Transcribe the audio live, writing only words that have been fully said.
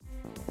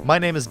My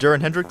name is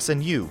Duran Hendricks,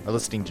 and you are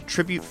listening to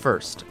Tribute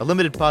First, a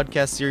limited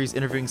podcast series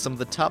interviewing some of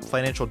the top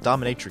financial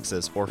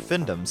dominatrixes, or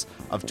findoms,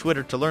 of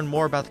Twitter to learn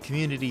more about the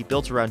community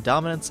built around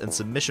dominance and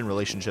submission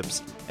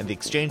relationships and the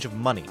exchange of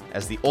money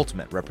as the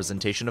ultimate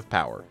representation of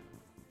power.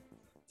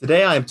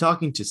 Today I am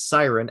talking to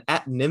Siren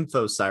at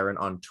NymfoSiren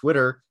on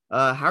Twitter.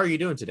 How are you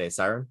doing today,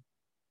 Siren?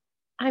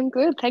 I'm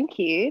good, thank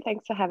you.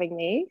 Thanks for having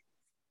me.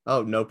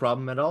 Oh, no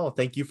problem at all.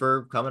 Thank you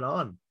for coming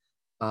on.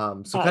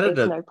 That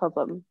is no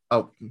problem.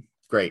 Oh,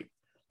 great.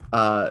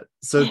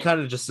 So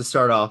kind of just to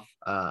start off,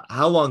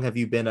 how long have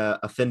you been a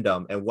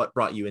findom and what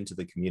brought you into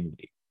the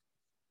community?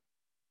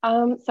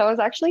 So I was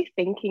actually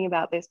thinking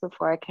about this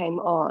before I came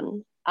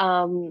on.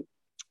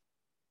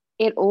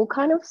 It all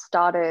kind of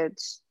started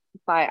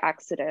by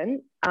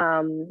accident.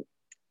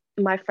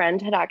 My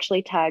friend had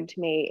actually tagged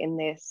me in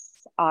this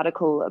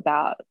article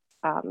about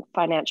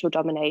financial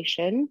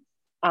domination,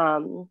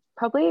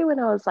 probably when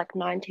I was like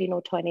 19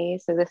 or 20.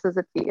 So this was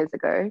a few years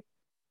ago.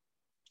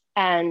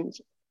 And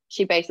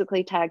she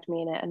basically tagged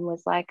me in it and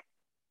was like,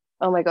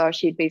 oh my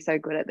gosh, you'd be so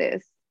good at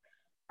this.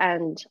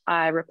 And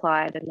I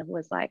replied and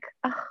was like,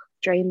 oh,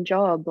 dream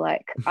job.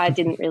 Like, I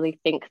didn't really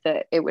think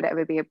that it would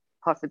ever be a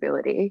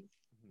possibility.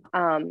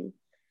 And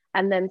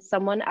then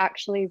someone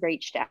actually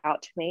reached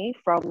out to me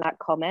from that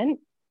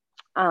comment,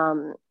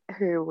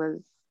 who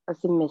was a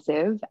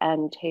submissive,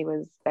 and he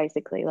was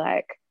basically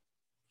like,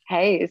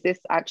 hey, is this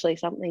actually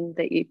something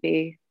that you'd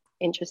be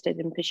interested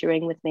in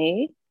pursuing with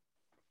me?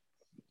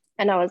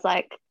 And I was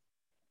like,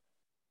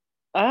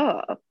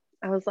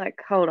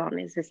 hold on,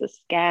 is this a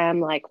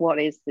scam? Like, what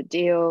is the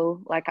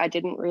deal? Like, I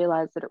didn't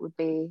realize that it would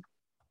be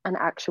an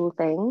actual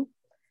thing.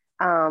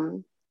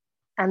 And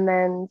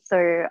then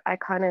so I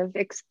kind of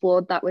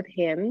explored that with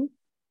him.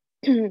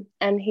 And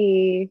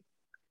I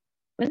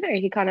don't know,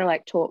 he kind of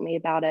like taught me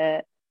about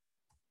it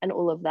and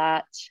all of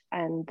that.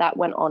 And that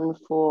went on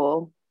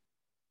for,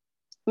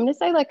 I'm going to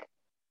say like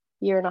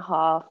year and a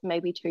half,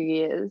 maybe 2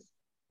 years,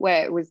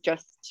 where it was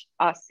just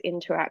us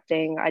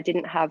interacting. I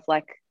didn't have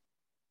like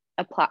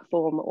a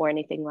platform or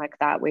anything like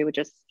that. We were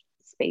just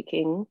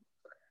speaking.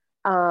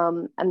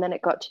 And then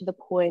it got to the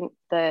point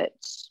that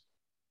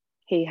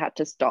he had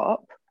to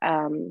stop,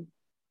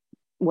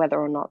 whether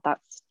or not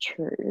that's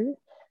true.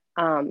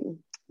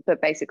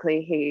 But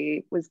basically,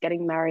 he was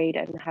getting married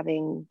and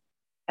having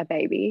a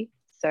baby.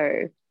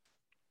 So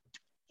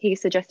he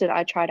suggested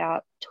I tried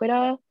out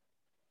Twitter.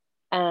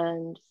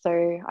 And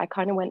so I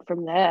kind of went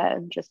from there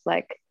and just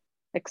like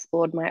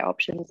explored my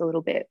options a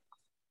little bit.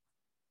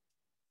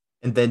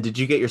 And then did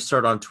you get your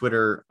start on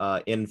Twitter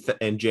in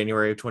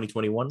January of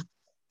 2021?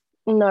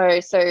 No,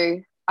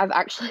 so I've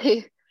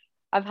actually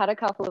I've had a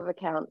couple of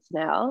accounts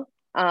now.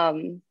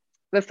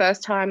 The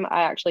first time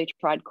I actually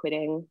tried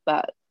quitting,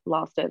 but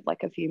lasted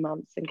like a few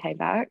months and came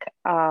back.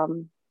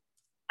 And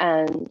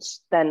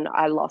then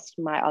I lost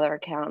my other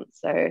account.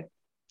 So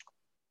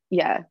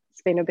yeah,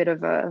 it's been a bit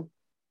of a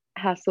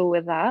hassle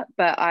with that.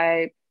 But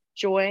I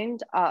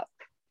joined up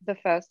the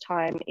first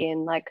time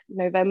in like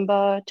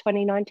November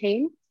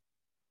 2019.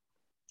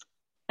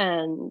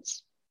 And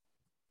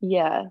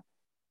yeah,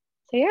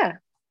 so yeah.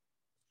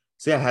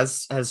 So yeah,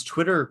 has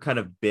Twitter kind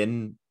of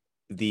been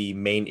the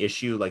main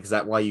issue? Like, is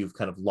that why you've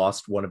kind of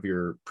lost one of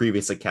your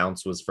previous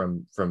accounts was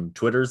from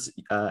Twitter's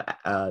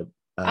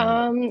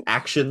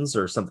actions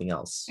or something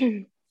else?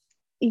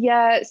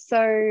 Yeah,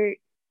 so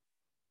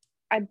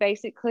I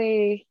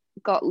basically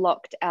got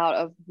locked out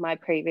of my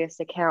previous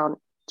account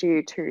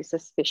due to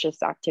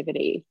suspicious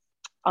activity.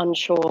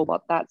 Unsure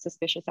what that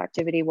suspicious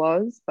activity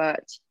was,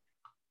 but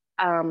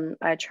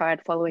I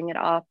tried following it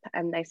up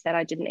and they said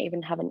I didn't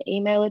even have an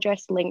email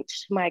address linked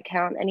to my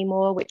account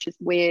anymore, which is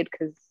weird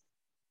because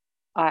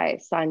I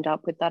signed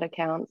up with that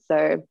account.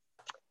 So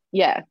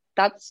yeah,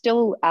 that's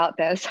still out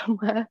there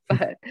somewhere,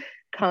 but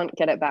can't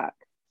get it back.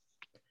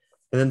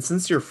 And then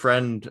since your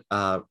friend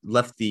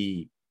left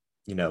kind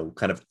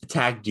of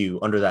tagged you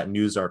under that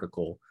news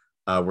article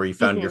where you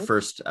found your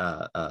first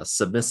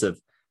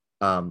submissive,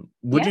 would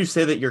Yeah. you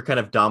say that you're kind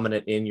of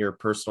dominant in your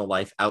personal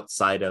life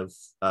outside of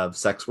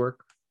sex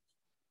work?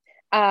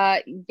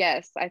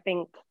 Yes, I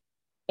think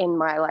in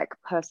my like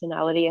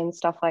personality and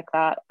stuff like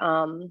that.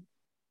 And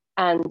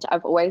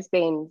I've always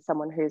been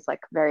someone who's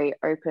like very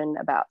open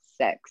about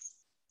sex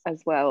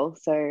as well.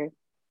 So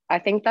I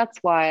think that's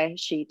why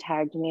she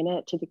tagged me in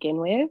it to begin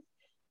with.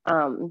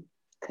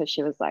 Because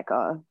she was like,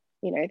 oh,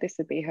 this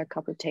would be her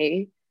cup of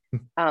tea.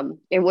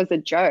 It was a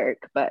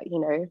joke, but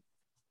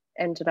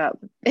ended up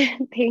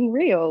being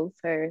real.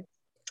 So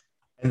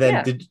And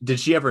then yeah. did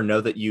she ever know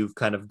that you've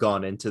kind of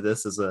gone into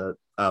this as a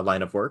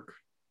line of work?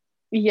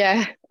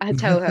 Yeah, I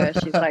tell her,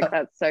 she's like,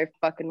 that's so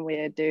fucking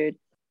weird, dude.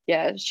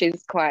 Yeah,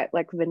 she's quite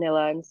like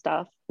vanilla and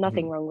stuff.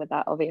 Nothing wrong with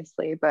that,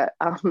 obviously, but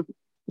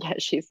yeah,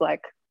 she's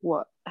like,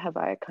 what have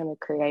I kind of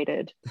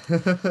created?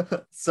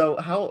 So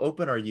how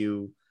open are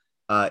you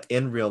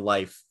in real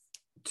life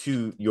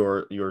to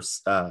your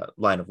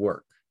line of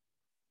work?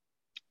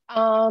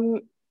 Um,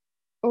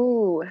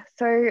 oh,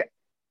 so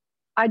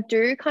I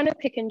do kind of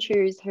pick and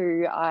choose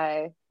who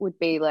I would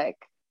be like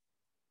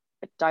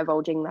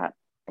divulging that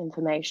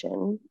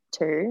information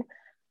too.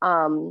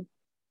 Um,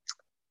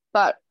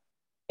 but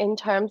in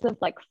terms of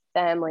like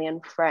family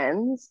and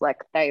friends, like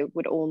they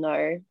would all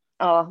know.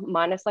 Oh,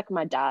 minus like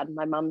my dad.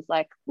 My mum's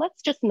like,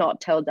 let's just not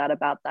tell dad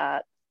about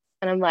that.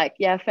 And I'm like,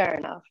 yeah, fair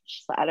enough.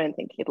 She's like, I don't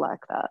think he'd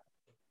like that.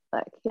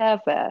 Like, yeah,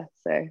 fair.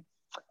 So,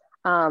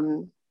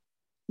 um,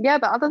 yeah,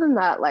 but other than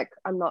that, like,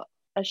 I'm not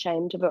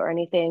ashamed of it or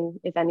anything.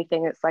 If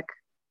anything, it's like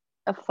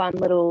a fun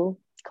little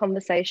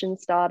conversation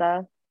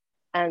starter.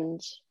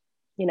 And,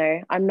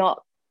 I'm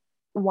not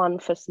one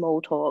for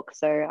small talk.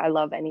 So I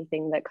love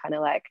anything that kind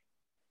of like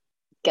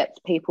gets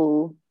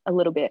people a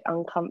little bit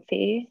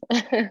uncomfy.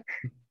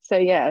 So,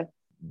 yeah.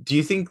 Do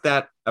you think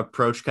that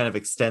approach kind of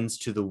extends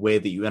to the way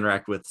that you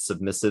interact with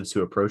submissives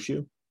who approach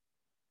you?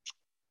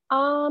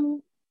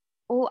 Um,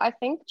 well, I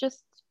think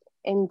just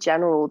in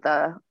general,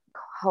 the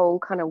whole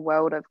kind of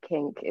world of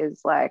kink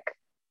is like,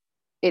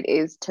 it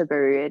is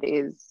taboo, it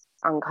is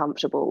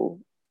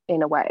uncomfortable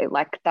in a way.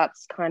 Like,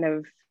 that's kind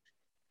of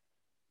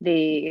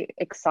the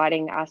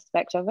exciting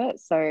aspect of it.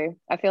 So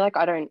I feel like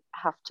I don't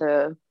have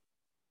to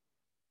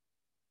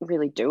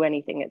really do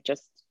anything. It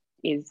just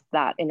is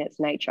that in its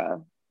nature.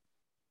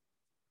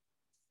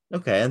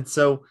 Okay, and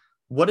so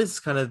what is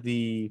kind of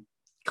the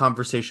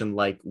conversation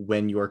like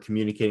when you are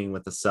communicating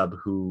with a sub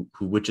who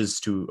wishes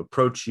to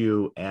approach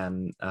you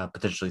and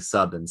potentially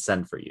sub and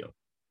send for you?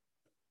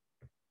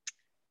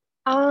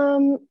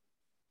 Um,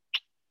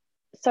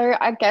 so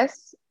I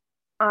guess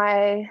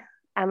I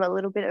am a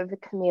little bit of a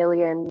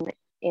chameleon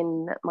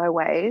in my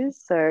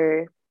ways.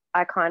 So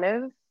I kind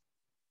of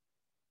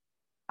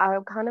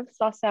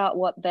suss out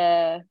what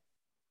their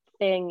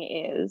thing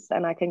is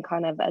and I can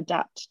kind of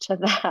adapt to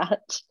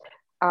that.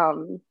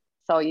 So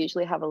I'll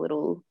usually have a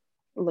little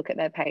look at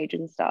their page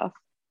and stuff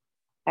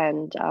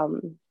and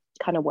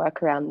kind of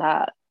work around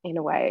that in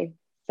a way.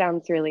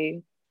 Sounds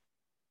really,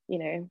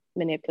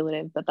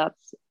 manipulative, but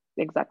that's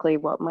exactly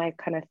what my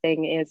kind of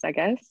thing is, I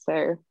guess.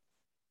 So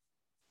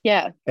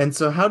yeah. And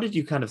so how did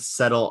you kind of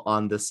settle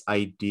on this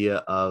idea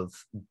of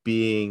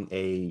being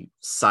a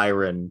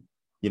siren,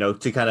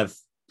 to kind of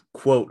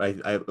quote,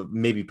 I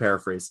maybe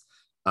paraphrase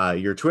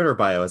your Twitter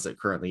bio as it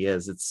currently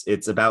is.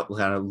 It's about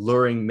kind of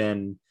luring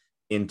men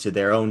into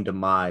their own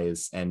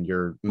demise, and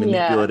you're Yeah.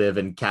 manipulative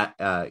and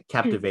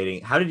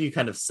captivating. How did you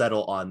kind of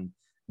settle on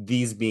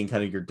these being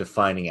kind of your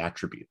defining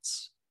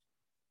attributes?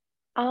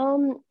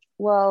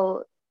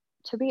 Well,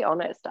 to be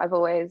honest, I've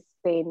always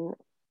been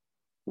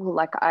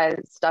like I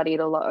studied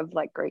a lot of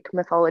like Greek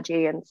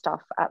mythology and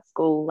stuff at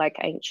school, like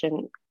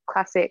ancient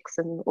classics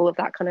and all of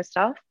that kind of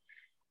stuff.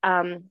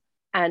 Um,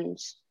 and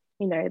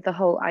the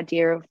whole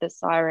idea of the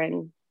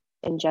siren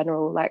in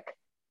general, like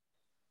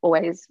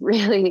always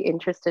really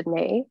interested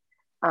me.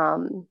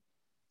 Um,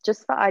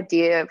 just the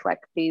idea of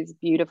like these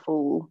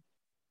beautiful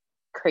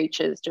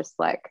creatures just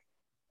like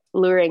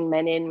luring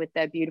men in with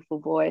their beautiful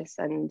voice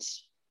and,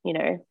 you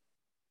know,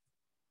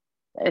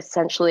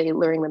 essentially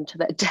luring them to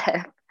their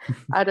death.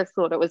 I just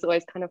thought it was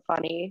always kind of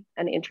funny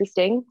and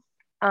interesting.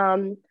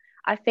 Um,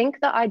 I think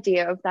the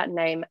idea of that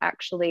name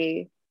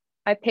actually,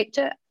 I picked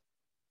it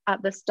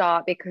at the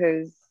start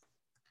because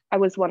I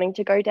was wanting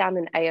to go down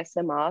an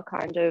ASMR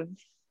kind of,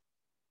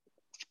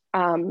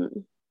 um,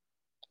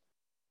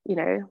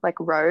 like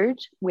road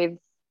with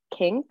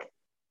kink.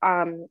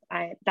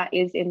 That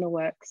is in the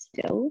works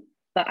still,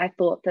 but I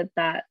thought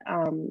that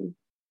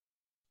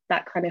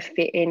kind of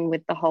fit in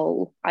with the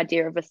whole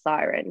idea of a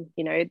siren,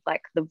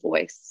 like the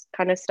voice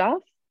kind of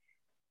stuff.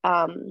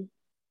 So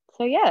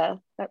yeah,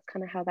 that's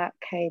kind of how that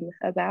came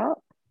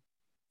about.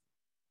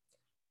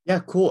 Yeah,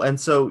 cool. And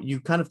so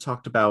you kind of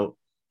talked about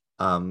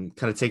kind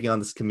of taking on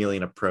this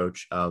chameleon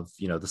approach of,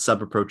 the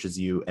sub approaches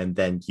you and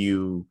then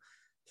you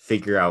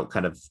figure out,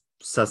 kind of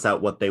suss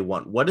out what they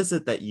want. What is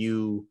it that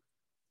you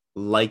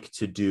like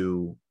to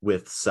do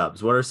with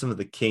subs? What are some of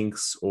the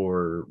kinks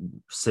or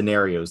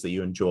scenarios that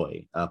you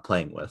enjoy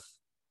playing with?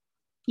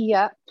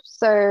 Yeah.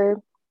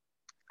 So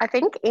I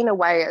think in a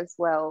way as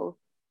well,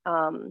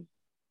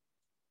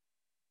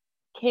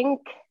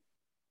 kink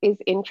is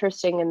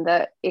interesting in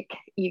that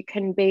you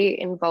can be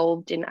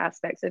involved in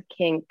aspects of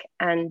kink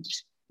and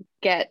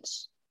get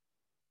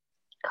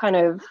kind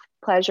of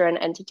pleasure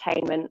and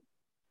entertainment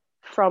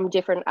from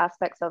different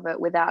aspects of it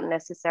without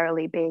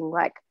necessarily being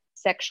like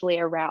sexually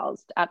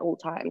aroused at all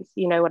times.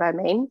 You know what I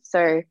mean?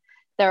 So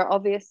there are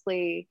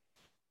obviously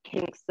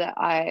kinks that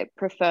I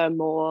prefer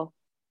more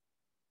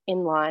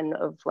in line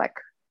of like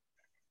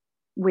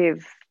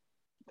with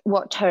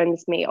what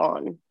turns me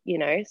on,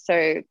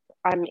 So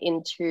I'm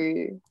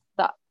into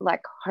that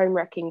like home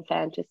wrecking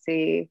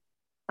fantasy,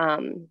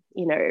 um,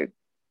 you know,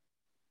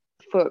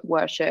 foot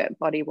worship,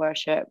 body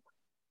worship,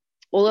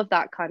 all of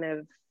that kind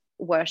of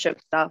worship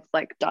stuff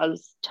like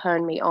does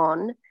turn me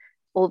on.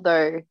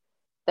 Although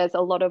there's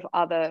a lot of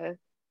other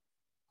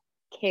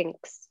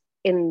kinks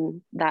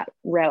in that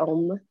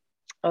realm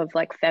of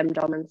like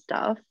femdom and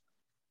stuff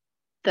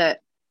that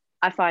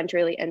I find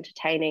really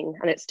entertaining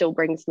and it still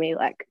brings me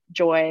like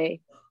joy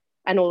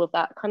and all of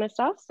that kind of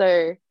stuff.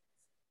 So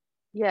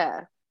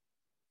yeah.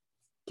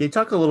 Can you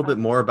talk a little bit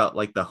more about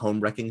like the home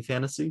wrecking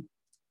fantasy?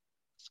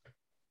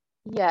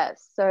 Yeah,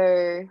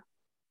 so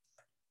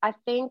I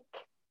think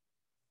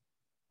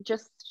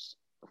just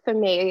for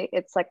me,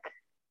 it's like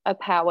a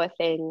power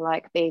thing,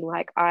 like being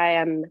like, I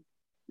am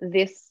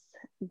this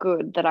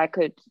good that I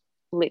could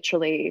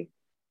literally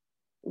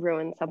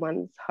ruin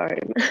someone's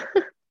home.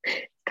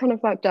 It's kind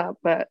of fucked up,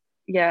 but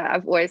yeah,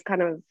 I've always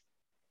kind of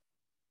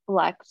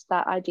liked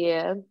that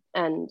idea.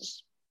 And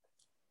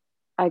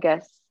I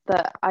guess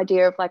the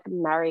idea of like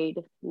married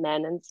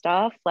men and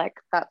stuff, like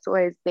that's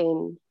always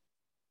been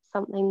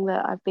something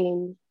that I've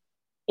been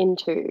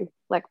into,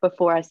 like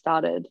before I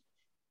started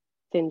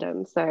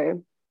Findom.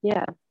 So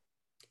yeah.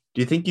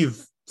 Do you think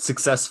you've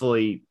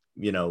successfully,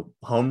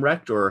 home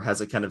wrecked, or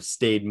has it kind of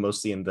stayed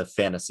mostly in the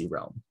fantasy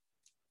realm?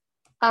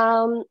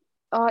 Um,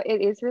 oh,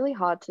 it is really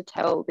hard to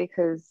tell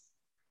because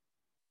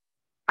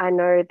I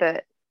know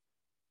that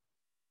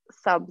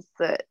subs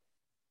that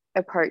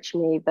approach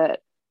me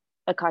that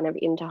are kind of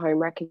into home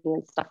wrecking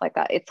and stuff like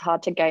that, it's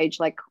hard to gauge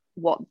like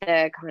what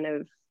they're kind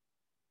of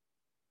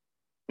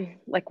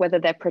like whether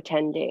they're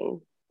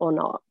pretending or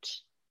not,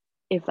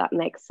 if that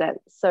makes sense.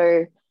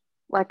 So,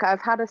 like,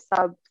 I've had a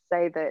sub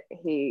say that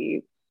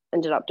he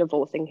ended up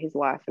divorcing his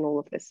wife and all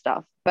of this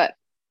stuff, but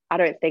I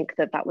don't think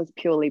that that was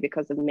purely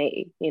because of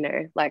me,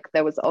 like,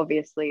 there was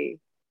obviously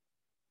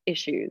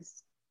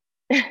issues.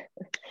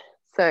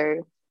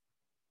 So,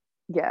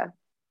 yeah.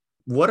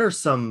 What are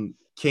some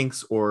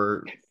kinks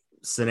or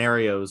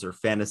scenarios or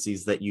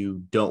fantasies that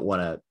you don't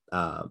want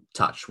to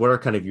touch? What are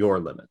kind of your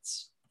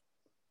limits?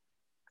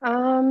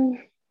 Um,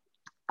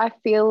 I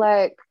feel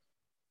like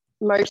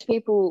most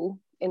people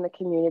in the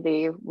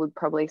community would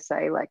probably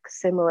say like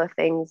similar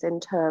things in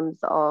terms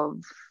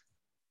of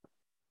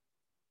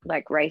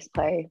like race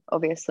play,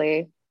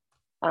 obviously.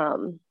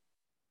 Um,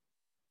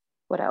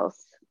 what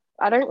else?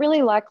 I don't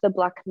really like the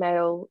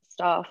blackmail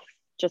stuff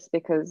just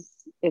because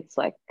it's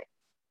like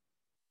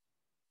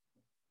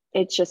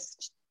it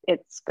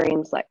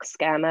screams like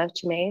scammer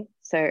to me.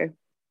 So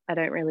I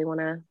don't really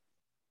want to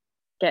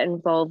get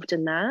involved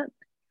in that.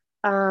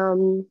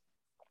 Um,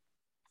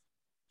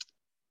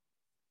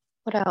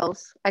 what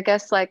else? I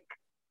guess like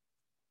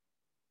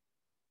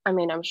I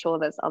mean, I'm sure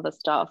there's other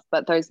stuff,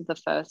 but those are the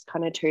first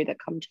kind of two that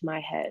come to my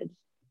head.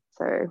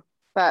 So,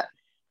 but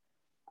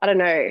I don't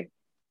know.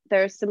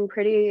 There's some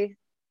pretty,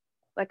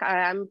 like,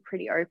 I am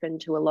pretty open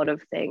to a lot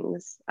of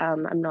things.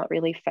 I'm not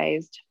really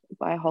phased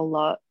by a whole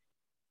lot.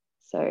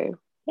 So,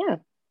 yeah.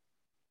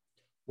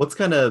 What's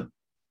kind of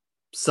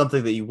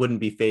something that you wouldn't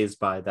be phased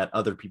by that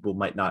other people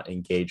might not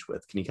engage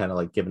with? Can you kind of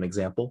like give an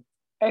example?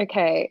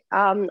 Okay.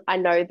 I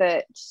know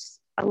that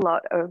a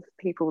lot of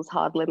people's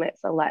hard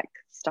limits are like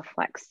stuff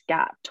like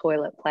scat,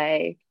 toilet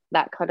play,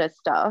 that kind of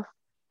stuff.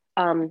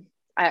 I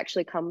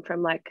actually come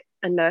from like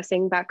a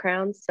nursing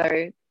background,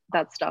 so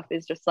that stuff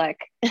is just like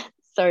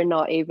so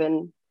not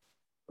even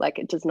like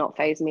it does not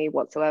phase me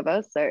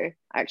whatsoever. So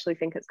I actually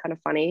think it's kind of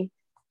funny.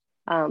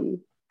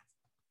 Um,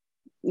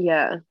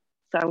 yeah.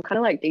 So I'm kind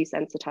of like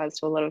desensitized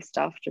to a lot of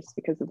stuff just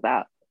because of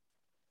that.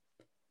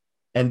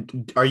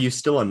 And are you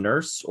still a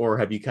nurse, or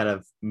have you kind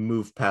of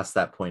moved past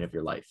that point of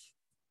your life?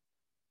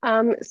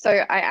 So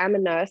I am a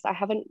nurse. I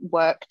haven't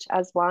worked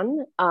as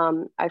one.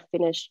 I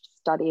finished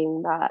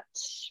studying that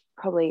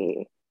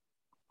probably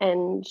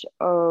end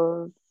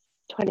of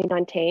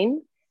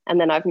 2019,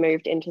 and then I've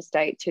moved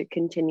interstate to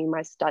continue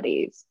my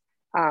studies.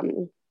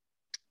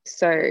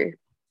 So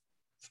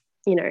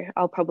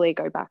I'll probably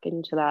go back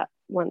into that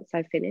once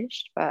I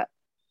finished. But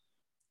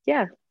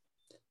yeah.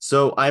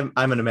 So I'm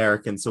an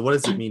American. So what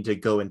does it mean to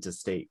go into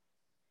state?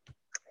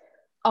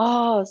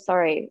 Oh,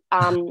 sorry.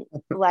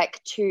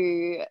 Like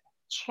to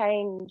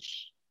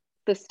change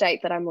the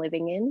state that I'm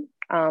living in.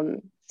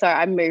 So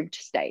I moved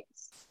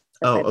states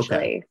Oh, okay.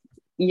 essentially.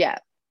 Yeah,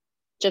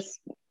 just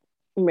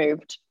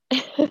moved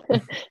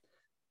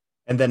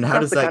And then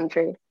across the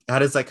country. how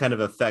does that kind of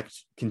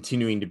affect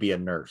continuing to be a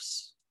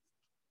nurse?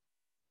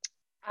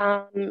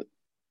 Um,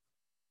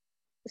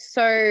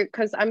 so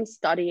because I'm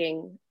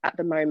studying at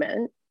the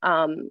moment,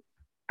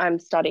 I'm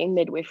studying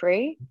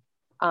midwifery,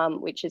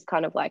 which is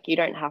kind of like you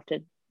don't have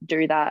to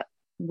do that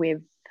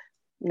with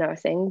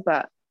nursing,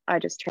 but I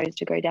just chose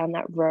to go down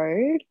that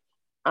road.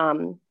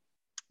 Um,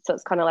 so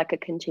it's kind of like a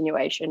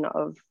continuation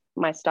of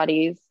my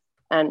studies,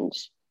 and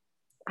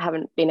I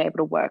haven't been able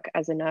to work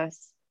as a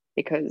nurse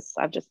because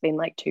I've just been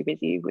like too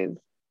busy with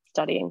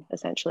studying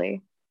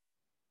essentially.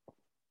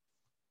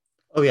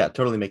 Oh yeah,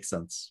 totally makes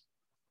sense.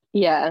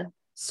 Yeah.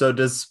 So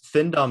does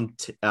Findom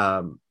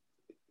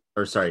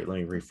or sorry, let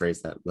me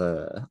rephrase that.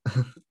 The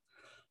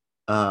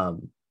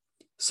um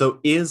so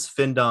is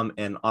Findom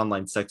and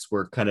online sex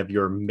work kind of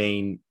your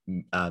main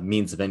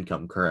means of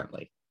income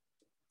currently?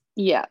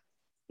 Yeah,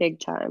 big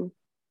time.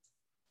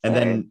 And So,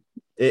 then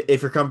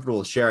if you're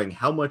comfortable sharing,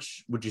 how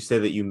much would you say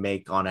that you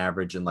make on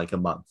average in like a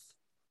month?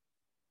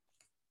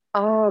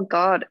 oh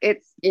God,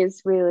 it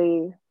is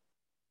really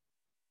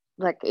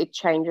like it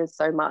changes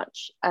so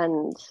much.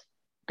 And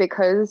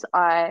because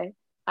I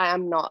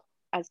am not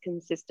as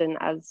consistent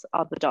as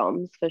other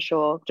DOMs for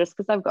sure, just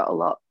because I've got a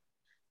lot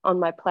on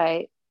my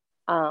plate.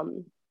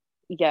 Um,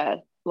 yeah,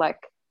 like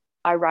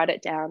I write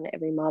it down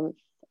every month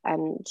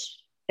and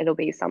it'll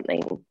be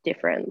something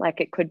different.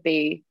 Like it could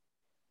be,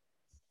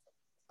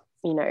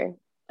 you know,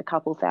 a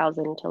couple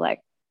thousand to like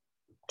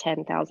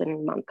 10,000 a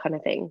month kind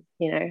of thing,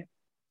 you know.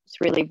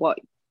 It's really what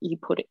you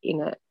put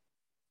in it.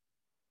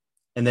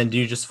 And then do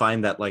you just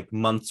find that like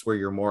months where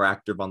you're more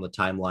active on the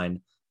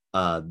timeline,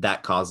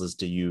 that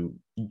causes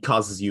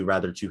you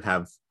rather to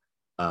have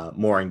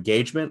more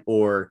engagement,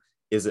 or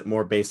is it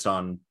more based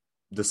on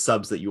the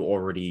subs that you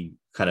already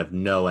kind of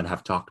know and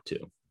have talked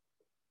to?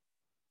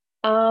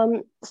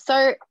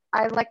 So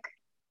I like,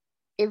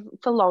 if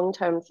for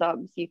long-term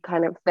subs,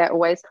 they're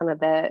always kind of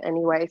there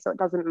anyway. So it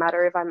doesn't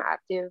matter if I'm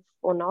active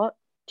or not,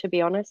 to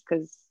be honest,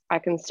 because I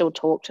can still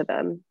talk to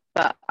them,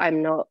 but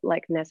I'm not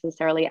like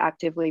necessarily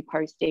actively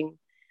posting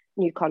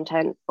new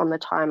content on the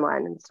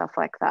timeline and stuff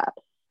like that.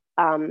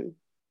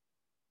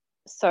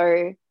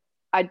 So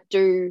I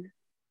do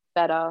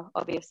better,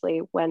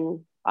 obviously,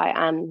 when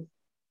I am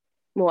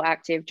more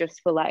active,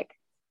 just for like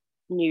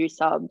new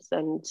subs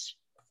and,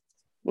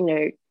 you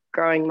know,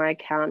 growing my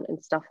account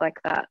and stuff like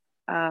that.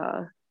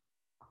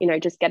 You know,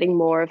 just getting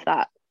more of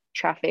that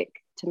traffic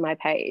to my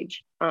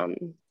page.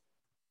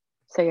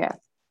 So yeah.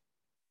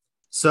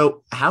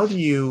 So how do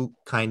you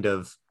kind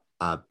of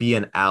be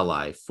an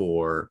ally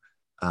for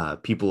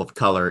people of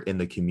color in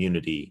the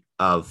community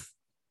of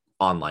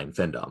online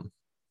fandom?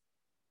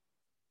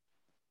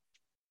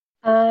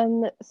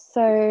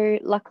 So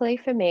luckily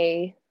for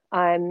me,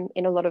 I'm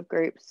in a lot of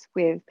groups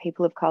with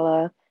people of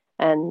color,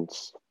 and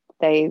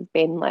they've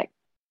been like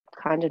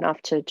kind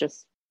enough to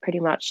just pretty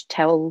much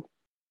tell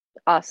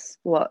us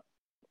what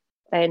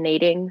they're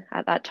needing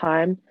at that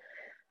time.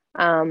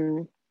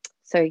 Um,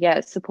 so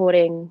yeah,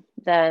 supporting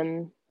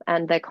them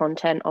and their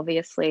content,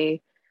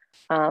 obviously,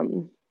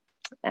 and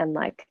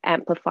like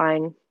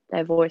amplifying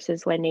their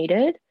voices where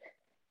needed.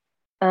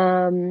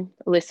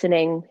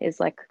 Listening is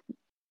like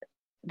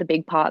the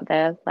big part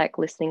there, like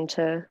listening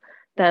to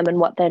them and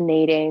what they're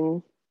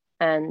needing.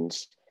 And,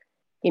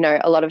 you know,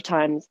 a lot of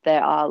times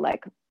there are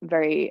like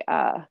very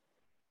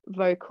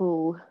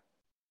vocal,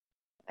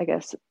 I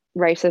guess,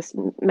 racist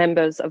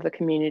members of the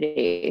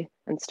community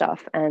and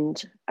stuff.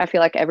 And I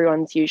feel like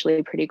everyone's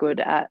usually pretty good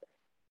at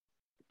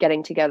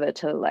getting together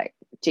to like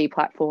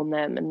deplatform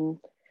them and,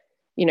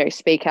 you know,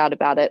 speak out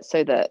about it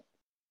so that,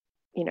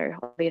 you know,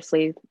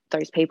 obviously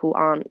those people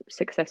aren't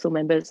successful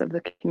members of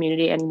the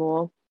community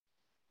anymore.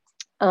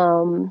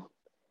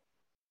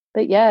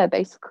 But yeah,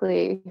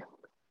 basically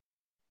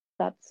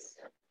that's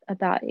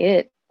about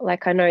it.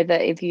 Like I know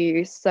that if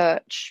you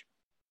search,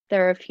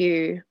 there are a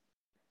few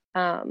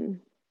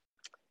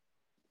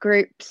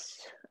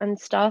groups and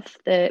stuff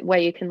that where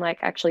you can like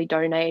actually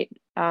donate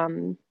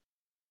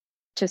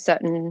to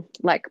certain,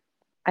 like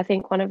I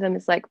think one of them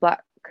is like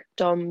Black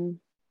Dom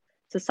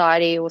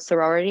Society or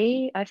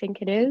Sorority, I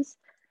think it is.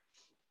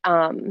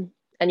 And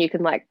you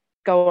can like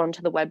go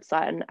onto the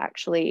website and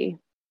actually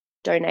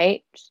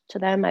donate to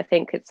them. I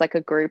think it's like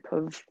a group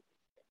of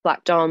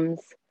Black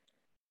Doms.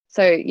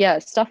 So yeah,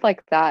 stuff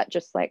like that,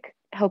 just like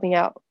helping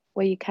out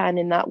where you can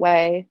in that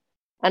way.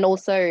 And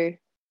also,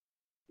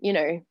 you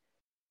know,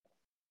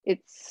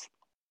 it's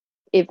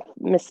if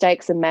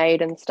mistakes are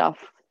made and stuff,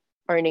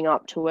 owning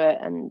up to it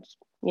and,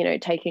 you know,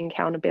 taking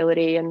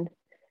accountability and,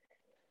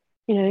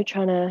 you know,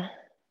 trying to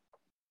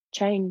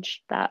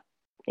change that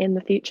in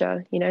the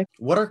future, you know.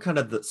 What are kind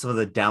of some of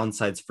the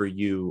downsides for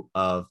you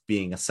of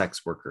being a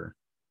sex worker?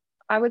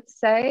 I would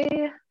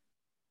say,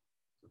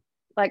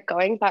 like,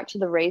 going back to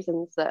the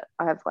reasons that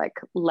I've like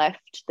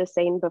left the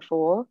scene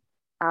before,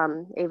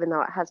 even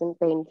though it hasn't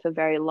been for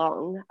very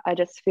long, I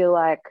just feel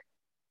like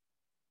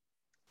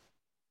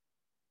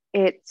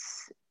it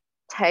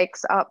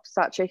takes up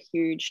such a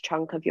huge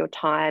chunk of your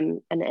time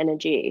and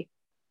energy.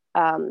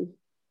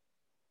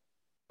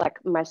 Like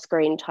my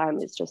screen time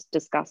is just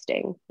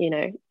disgusting, you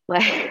know,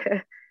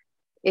 like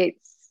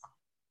it's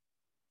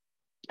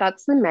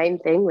that's the main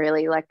thing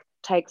really, like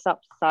takes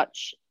up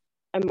such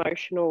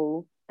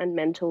emotional and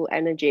mental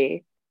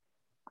energy.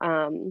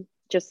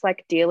 Just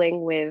like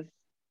dealing with,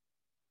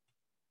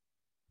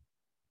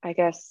 I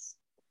guess,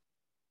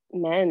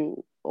 men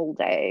all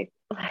day.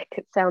 Like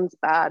it sounds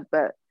bad,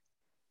 but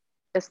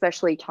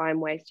especially time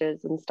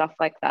wasters and stuff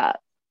like that.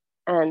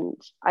 And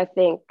I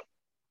think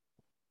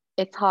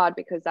it's hard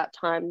because at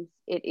times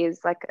it is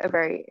like a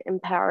very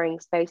empowering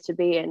space to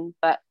be in,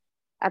 but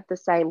at the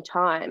same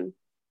time,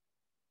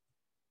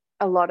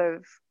 a lot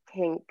of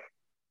kink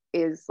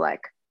is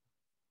like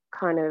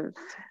kind of,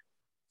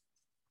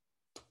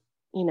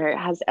 you know,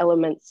 has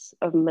elements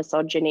of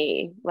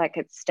misogyny, like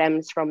it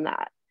stems from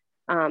that.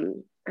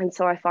 And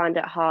so I find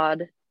it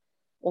hard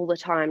all the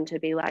time to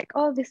be like,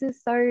 oh, this is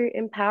so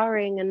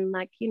empowering and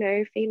like, you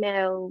know,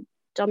 female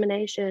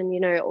domination, you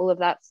know, all of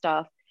that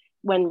stuff,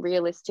 when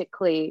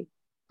realistically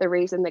the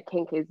reason that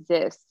kink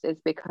exists is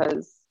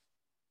because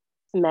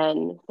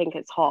men think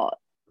it's hot.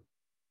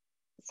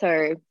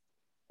 So,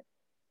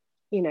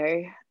 you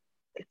know,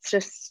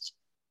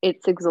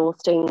 it's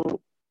exhausting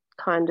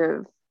kind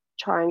of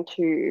trying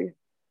to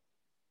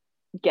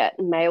get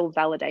male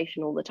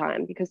validation all the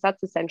time, because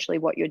that's essentially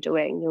what you're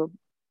doing. You're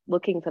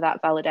looking for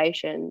that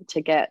validation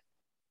to get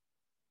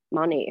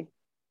money.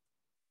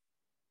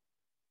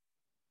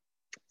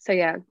 So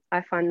yeah,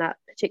 I find that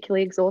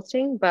particularly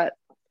exhausting, but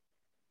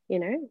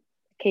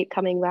keep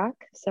coming back.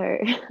 So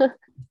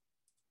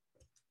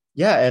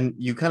Yeah, and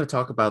you kind of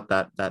talk about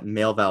that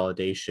male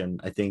validation.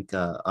 I think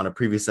on a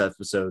previous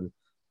episode,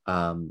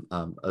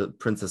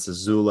 Princess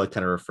Azula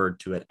kind of referred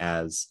to it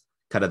as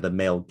kind of the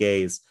male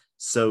gaze.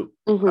 So,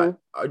 mhm.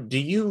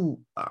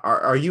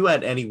 are you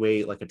at any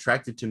way like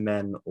attracted to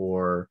men,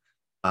 or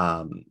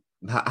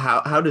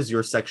how does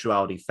your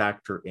sexuality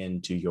factor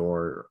into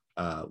your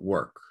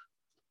work?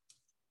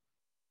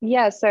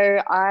 Yeah, so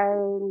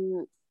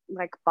I'm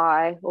like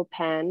bi or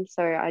pan,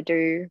 so I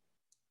do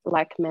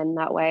like men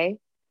that way.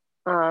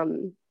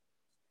 Um,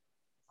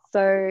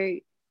 so,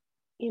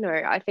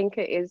 I think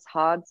it is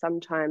hard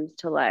sometimes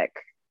to like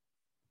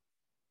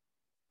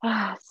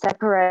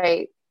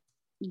separate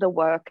the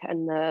work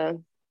and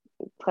the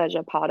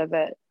pleasure part of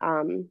it.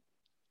 And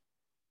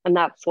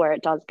that's where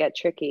it does get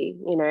tricky,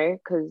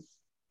 because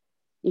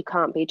you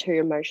can't be too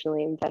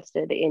emotionally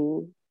invested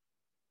in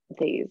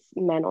these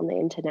men on the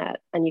internet,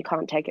 and you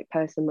can't take it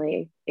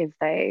personally if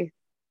they,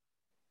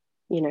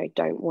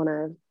 don't want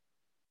to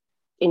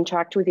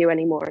interact with you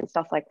anymore and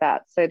stuff like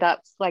that. So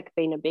that's like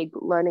been a big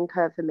learning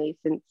curve for me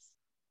since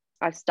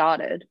I've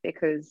started,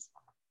 because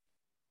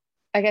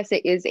I guess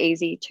it is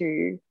easy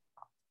to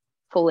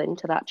fall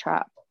into that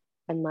trap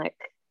and like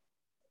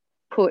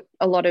put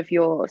a lot of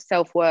your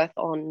self-worth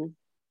on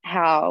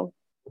how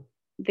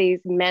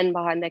these men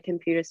behind their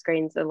computer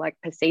screens are like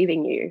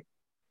perceiving you.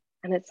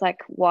 And it's like,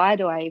 why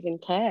do I even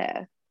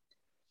care?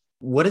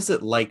 What is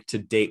it like to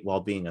date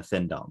while being a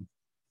findom?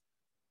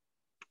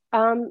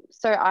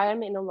 So I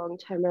am in a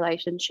long-term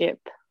relationship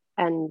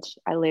and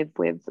I live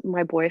with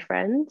my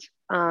boyfriend.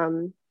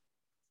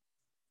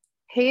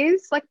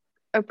 He's like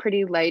a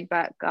pretty laid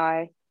back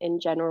guy in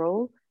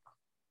general.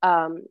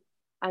 Um,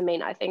 I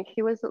mean, I think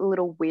he was a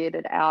little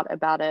weirded out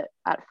about it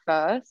at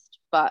first,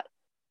 but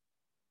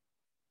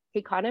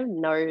he kind of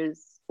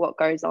knows what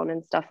goes on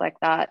and stuff like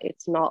that.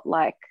 It's not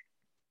like,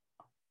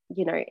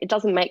 it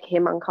doesn't make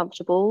him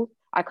uncomfortable.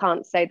 I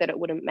can't say that it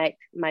wouldn't make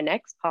my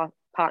next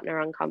partner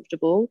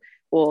uncomfortable,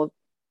 or,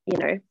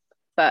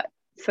 but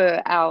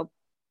for our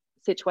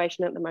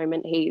situation at the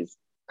moment, he's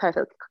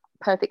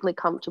perfectly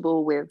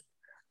comfortable with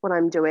what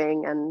I'm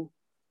doing, and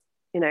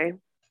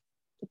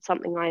it's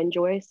something I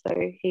enjoy, so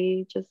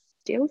he just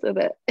deals with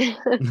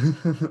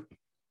it.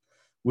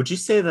 Would you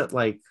say that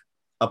like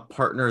a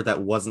partner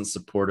that wasn't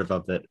supportive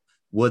of it,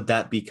 would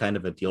that be kind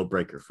of a deal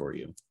breaker for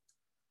you?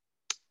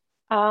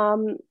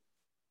 um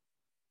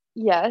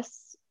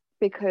yes,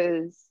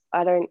 because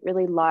I don't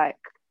really like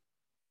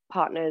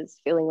partners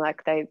feeling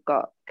like they've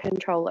got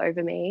control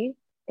over me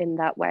in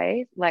that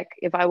way. Like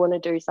if I want to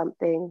do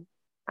something,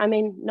 I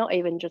mean, not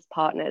even just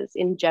partners,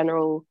 in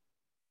general,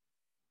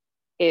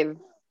 if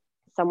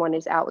someone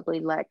is outwardly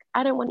like,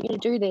 I don't want you to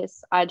do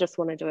this, I just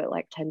want to do it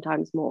like 10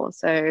 times more.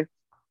 So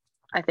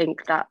I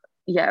think that,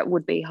 yeah, it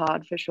would be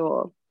hard for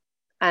sure.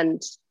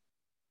 And,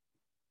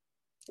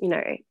 you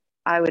know,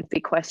 I would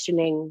be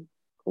questioning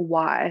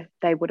why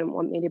they wouldn't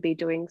want me to be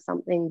doing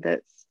something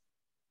that's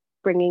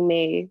bringing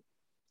me,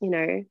 you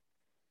know,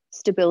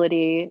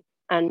 stability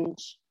and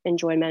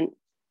enjoyment.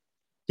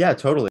 Yeah,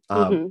 totally.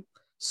 Mm-hmm.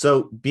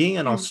 So being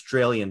an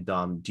Australian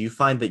Dom, do you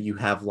find that you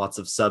have lots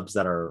of subs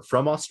that are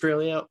from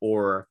Australia,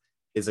 or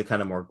is it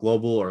kind of more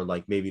global, or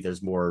like maybe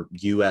there's more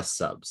US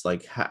subs?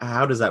 Like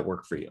how does that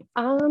work for you?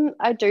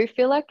 I do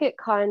feel like it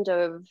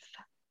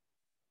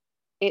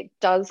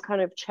does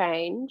kind of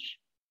change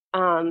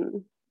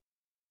um,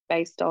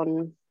 based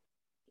on,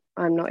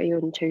 I'm not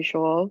even too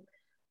sure.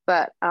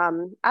 But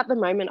at the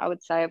moment, I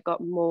would say I've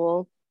got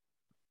more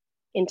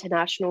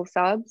international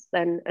subs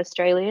than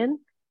Australian.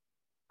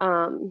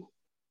 Um,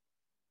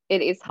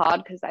 it is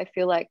hard because I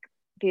feel like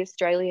the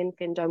Australian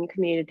fandom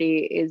community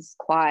is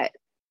quite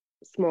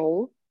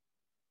small.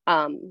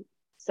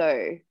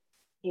 So,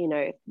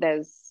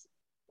 there's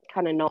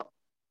kind of not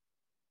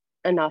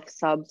enough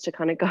subs to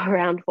kind of go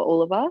around for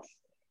all of us.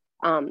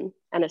 And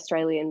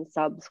Australian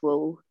subs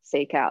will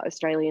seek out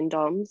Australian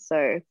DOMs.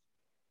 So,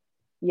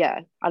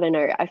 yeah, I don't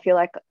know. I feel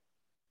like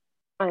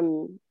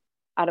I'm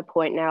at a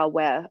point now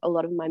where a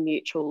lot of my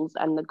mutuals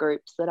and the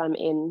groups that I'm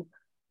in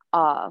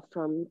are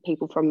from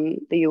people from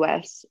the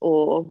US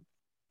or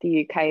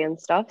the UK and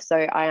stuff. So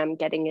I am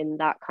getting in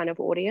that kind of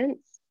audience,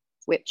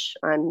 which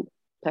I'm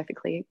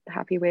perfectly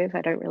happy with.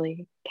 I don't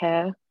really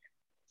care.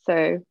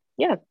 So,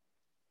 yeah.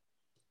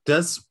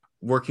 Does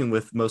working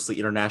with mostly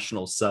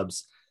international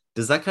subs,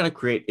 does that kind of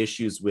create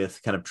issues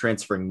with kind of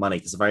transferring money?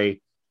 Because if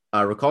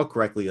I recall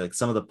correctly, like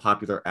some of the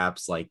popular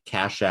apps like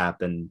Cash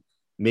App and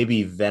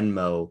maybe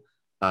Venmo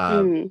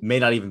may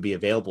not even be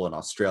available in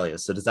Australia.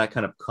 So does that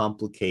kind of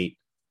complicate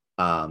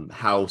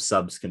how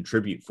subs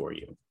contribute for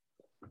you?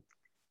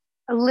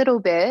 A little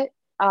bit,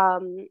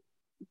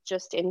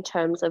 just in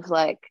terms of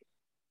like,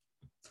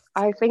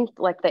 I think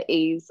like the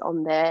ease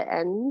on their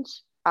end,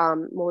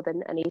 more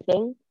than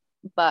anything.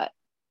 But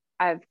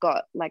I've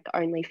got like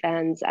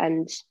OnlyFans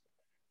and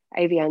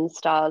AVN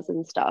stars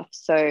and stuff.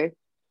 So,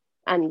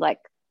 and like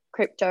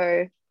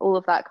crypto, all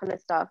of that kind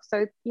of stuff.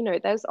 So,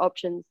 there's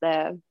options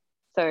there.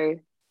 So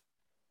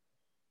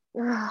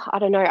I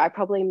don't know, I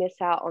probably miss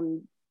out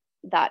on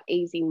that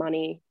easy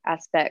money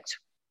aspect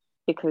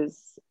because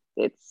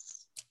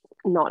it's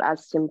not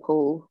as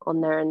simple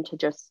on their end to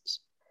just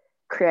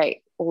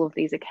create all of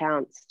these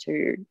accounts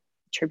to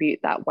tribute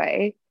that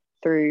way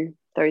through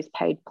those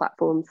paid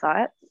platform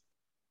sites.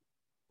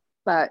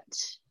 But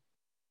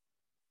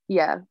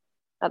yeah,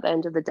 at the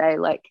end of the day,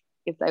 like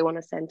if they want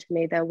to send to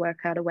me, they'll work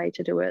out a way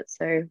to do it.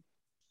 So I'm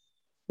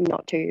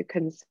not too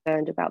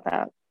concerned about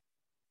that.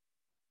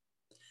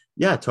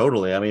 Yeah,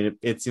 totally. I mean,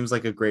 it seems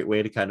like a great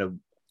way to kind of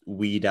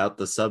weed out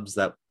the subs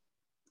that,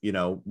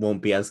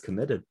 won't be as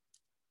committed.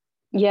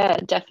 Yeah,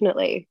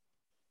 definitely.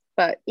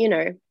 But,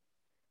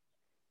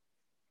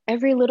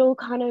 every little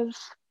kind of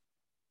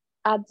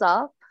adds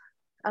up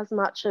as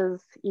much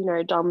as,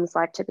 DOMs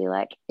like to be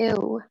like,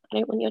 ew, I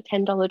don't want your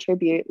 $10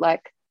 tribute.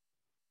 Like,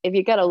 if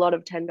you get a lot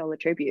of $10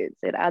 tributes,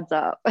 it adds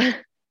up.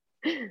 I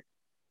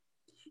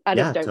Yeah,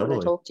 just don't want to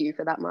totally. talk to you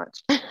for that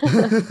much.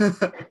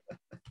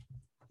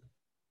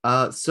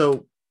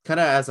 So kind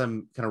of as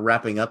I'm kind of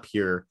wrapping up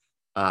here,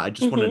 I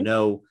just want to Mm-hmm.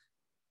 know,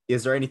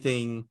 is there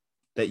anything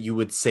that you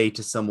would say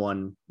to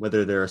someone,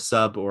 whether they're a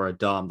sub or a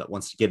dom that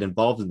wants to get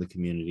involved in the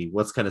community?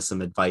 What's kind of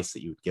some advice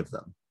that you would give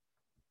them?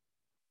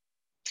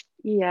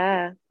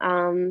 Yeah.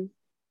 I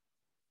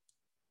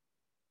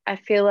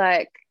feel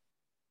like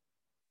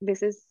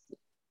this is,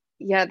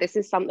 this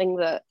is something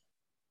that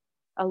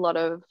a lot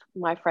of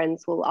my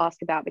friends will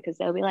ask about because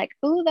they'll be like,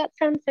 oh, that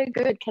sounds so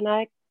good. Can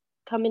I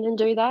come in and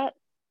do that?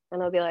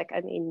 And I'll be like,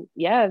 I mean,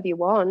 yeah, if you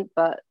want,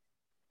 but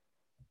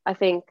I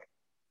think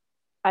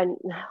I,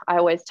 I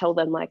always tell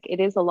them like it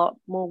is a lot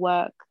more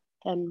work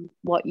than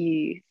what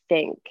you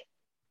think.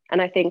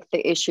 And I think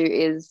the issue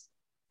is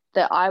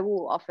that I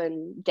will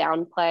often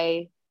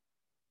downplay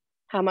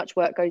how much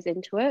work goes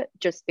into it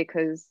just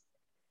because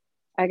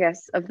I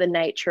guess of the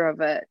nature of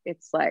it.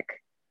 It's like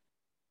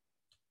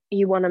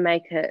you want to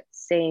make it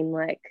seem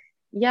like,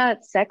 yeah,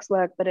 it's sex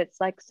work, but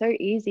it's like so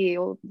easy.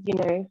 Or,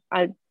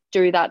 I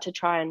do that to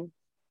try and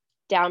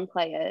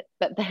downplay it.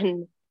 But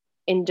then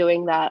in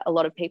doing that, a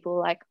lot of people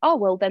are like, oh,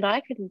 well, then I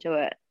can do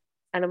it.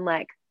 And I'm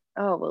like,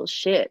 oh, well,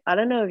 shit, I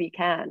don't know if you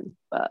can.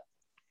 But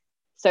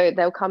so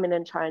they'll come in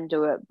and try and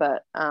do it.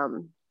 But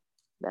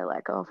they're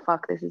like, oh,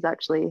 fuck, this is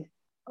actually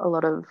a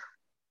lot of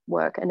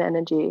work and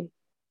energy.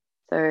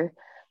 So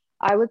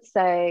I would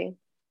say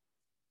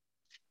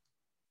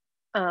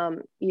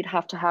you'd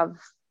have to have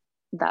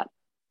that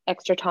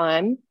extra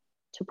time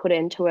to put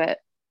into it.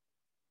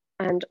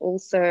 And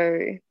also,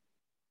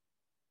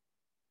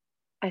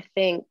 I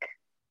think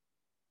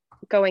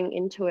going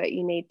into it,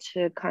 you need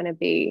to kind of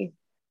be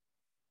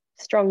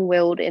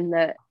strong-willed in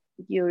that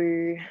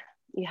you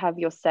have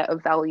your set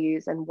of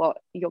values and what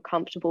you're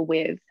comfortable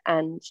with,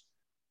 and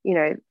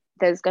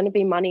there's going to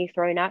be money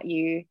thrown at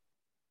you,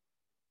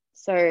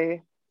 so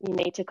you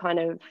need to kind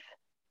of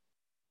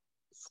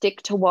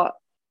stick to what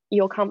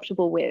you're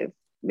comfortable with,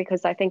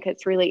 because I think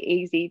it's really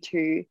easy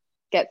to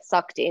get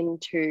sucked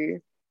into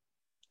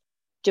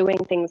doing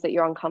things that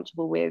you're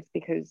uncomfortable with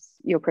because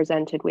you're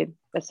presented with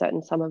a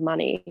certain sum of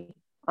money,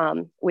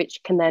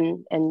 which can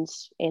then end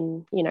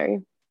in,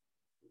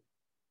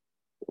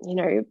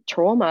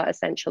 trauma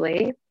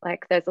essentially.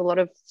 Like there's a lot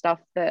of stuff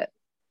that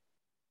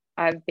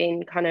I've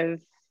been kind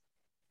of,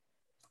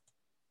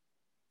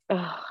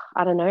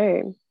 I don't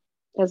know.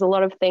 There's a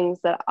lot of things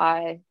that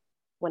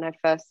when I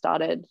first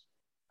started,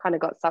 kind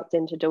of got sucked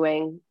into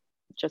doing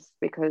just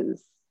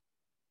because,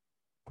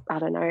 I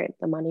don't know,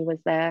 the money was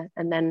there.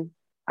 And then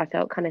I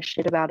felt kind of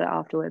shit about it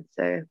afterwards.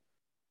 So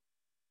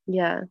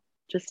yeah,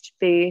 just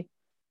be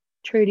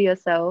true to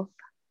yourself.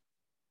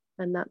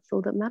 And that's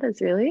all that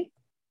matters, really.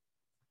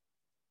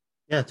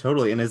 Yeah,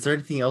 totally. And is there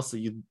anything else that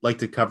you'd like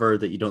to cover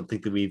that you don't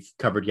think that we've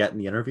covered yet in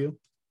the interview?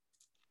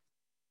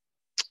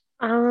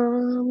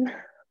 Um,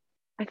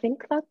 I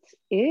think that's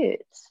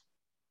it.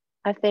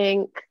 I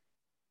think,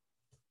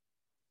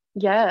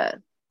 yeah,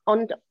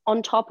 on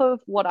top of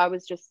what I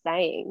was just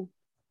saying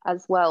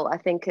as well, I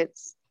think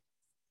it's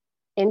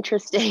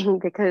interesting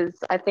because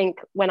I think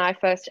when I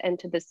first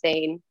entered the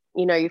scene,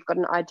 you've got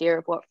an idea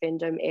of what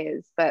findom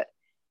is, but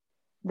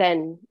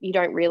then you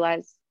don't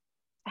realize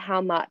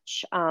how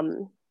much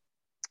of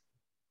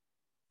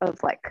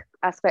like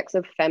aspects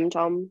of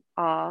femdom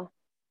are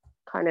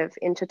kind of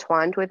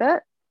intertwined with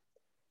it.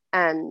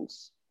 And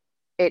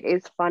it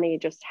is funny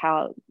just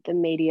how the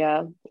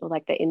media or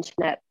like the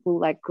internet will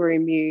like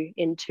groom you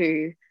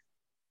into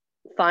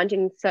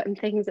finding certain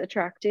things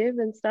attractive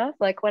and stuff.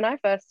 Like when I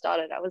first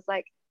started, I was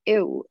like,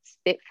 ew,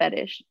 spit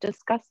fetish,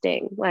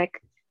 disgusting. Like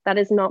that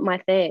is not my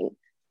thing.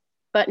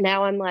 But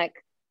now I'm like,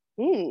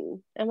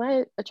 am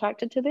I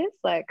attracted to this?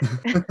 Like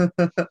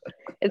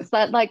it's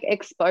that like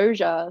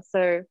exposure.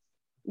 So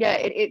yeah,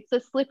 it's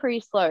a slippery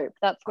slope.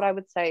 That's what I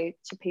would say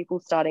to people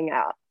starting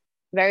out.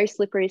 Very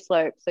slippery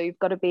slope. So you've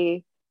got to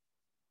be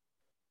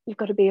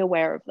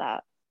aware of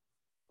that.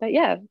 But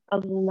yeah,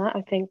 other than that,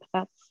 I think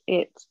that's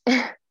it.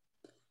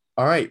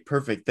 All right,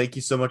 perfect. Thank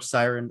you so much,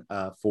 Siren,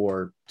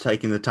 for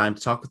taking the time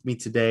to talk with me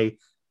today.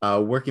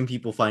 Where can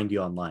people find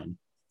you online?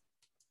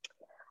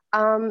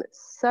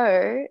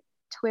 So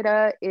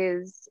Twitter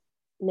is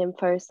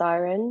Nympho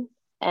Siren,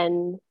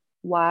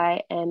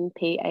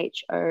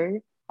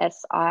 NYMPHOSIREN.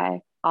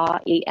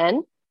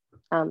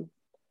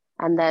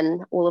 And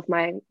then all of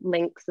my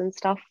links and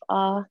stuff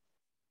are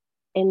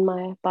in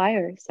my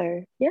bio.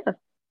 So yeah,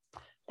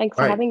 thanks All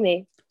for right. having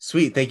me.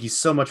 Sweet. Thank you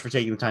so much for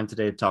taking the time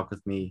today to talk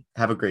with me.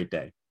 Have a great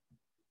day.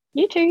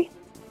 You too.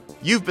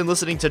 You've been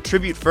listening to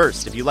Tribute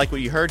First. If you like what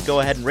you heard,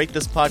 go ahead and rate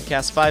this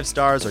podcast 5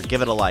 stars or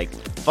give it a like.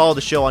 Follow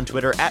the show on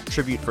Twitter at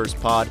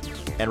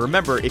TributeFirstPod. And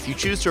remember, if you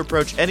choose to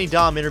approach any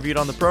Dom interviewed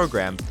on the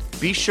program,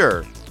 be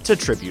sure to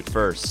tribute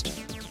first.